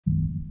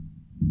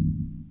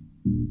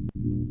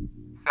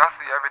y'all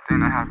see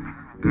everything that happen.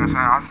 You know what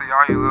I'm saying? I see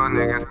all you little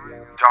niggas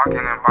jocking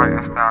and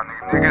biting style.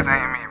 Niggas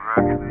ain't me,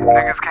 bro.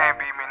 Niggas can't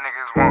beat me,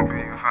 niggas won't be,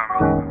 you feel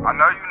me? I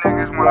know you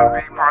niggas wanna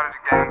be part of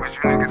the game, but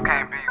you niggas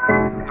can't beat me.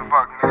 What the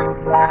fuck, nigga?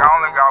 Nigga, I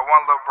only got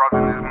one little brother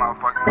in this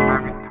motherfucker, you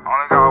feel me? I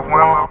only got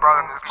one little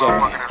brother in this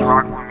motherfucker that's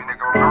rocking with me,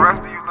 nigga. The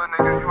rest of you little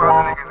niggas, you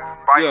other niggas is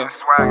biting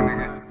swag,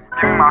 nigga.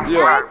 Give me my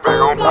swag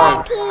back on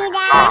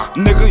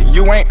Nigga,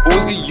 you ain't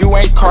Uzi, you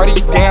ain't Cardi,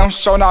 damn,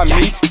 sure not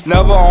me.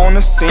 Never on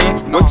the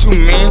scene, what you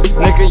mean?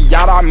 Nigga,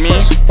 yacht I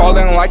mean.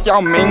 Ballin' like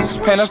y'all means,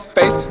 paint a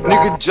face,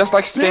 nigga just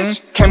like Sting.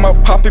 Came up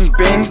poppin'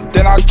 beans,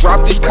 then I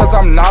dropped it cause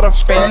I'm not a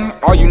fan.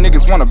 All you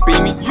niggas wanna be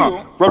me,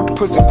 rub the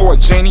pussy for a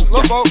genie,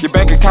 your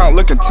bank account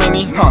looking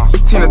teeny,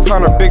 Tina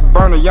Turner, big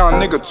burner, young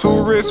nigga,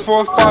 too rich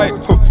for a fight.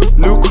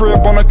 New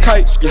crib on a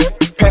kite,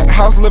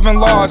 penthouse living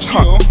large,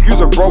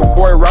 You's a broke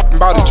boy rapping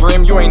about a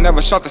dream, you ain't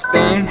never shot the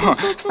steam,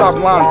 Stop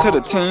lying to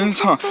the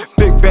teens,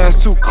 Big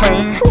bands too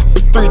clean,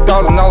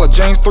 $3,000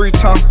 jeans, 3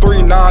 times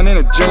 3, 9 in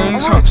the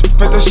jeans,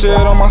 Spent the shit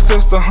on my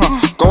sister,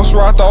 Ghost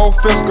ride the old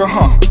Fisker,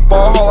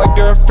 Ball hard like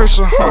Derek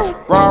Fisher,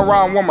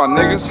 Round with my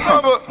niggas,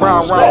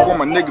 Round with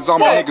my niggas, all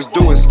my niggas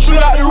do is shoot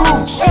out the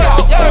roof, shoot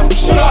out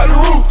the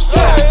roof, shoot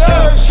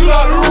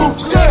out the roof,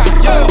 shoot out the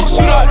roof,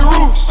 shoot out the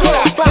roof, shoot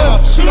out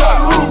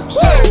the roof,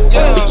 shoot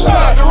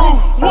out the roof,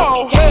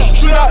 whoa,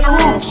 shoot out the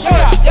roof, shoot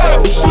out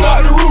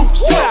the roof,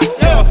 shoot out the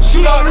roof,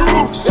 shoot out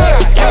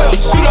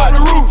the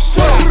roof,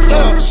 shoot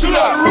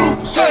out the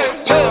roof, shoot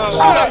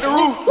out the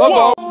roof,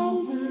 whoa.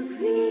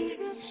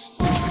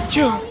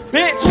 Yeah,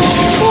 bitch,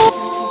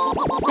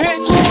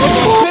 bitch,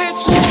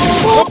 bitch,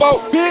 about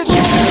bitch,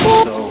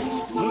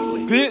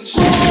 bitch,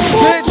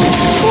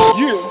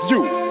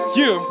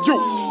 yeah.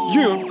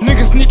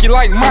 Nigga sneaky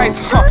like mice,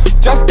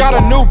 Just got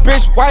a new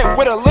bitch white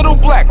with a little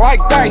black like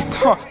dice,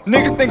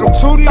 Nigga think I'm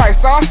too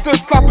nice, I'll still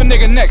slap a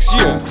nigga next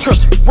year.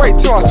 Wait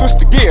till I switch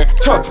the gear,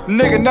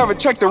 nigga never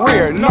check the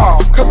rear, nah,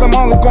 cause I'm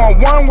only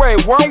going one way,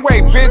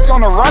 bitch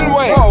on the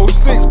runway. Oh,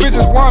 6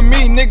 bitches want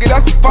me, nigga,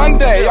 that's a fun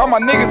day. All my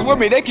niggas with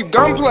me, they keep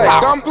gunplay,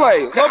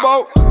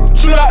 Lobo.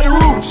 Shoot out the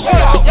roof, shoot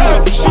out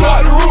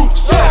the roof,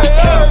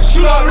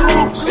 shoot out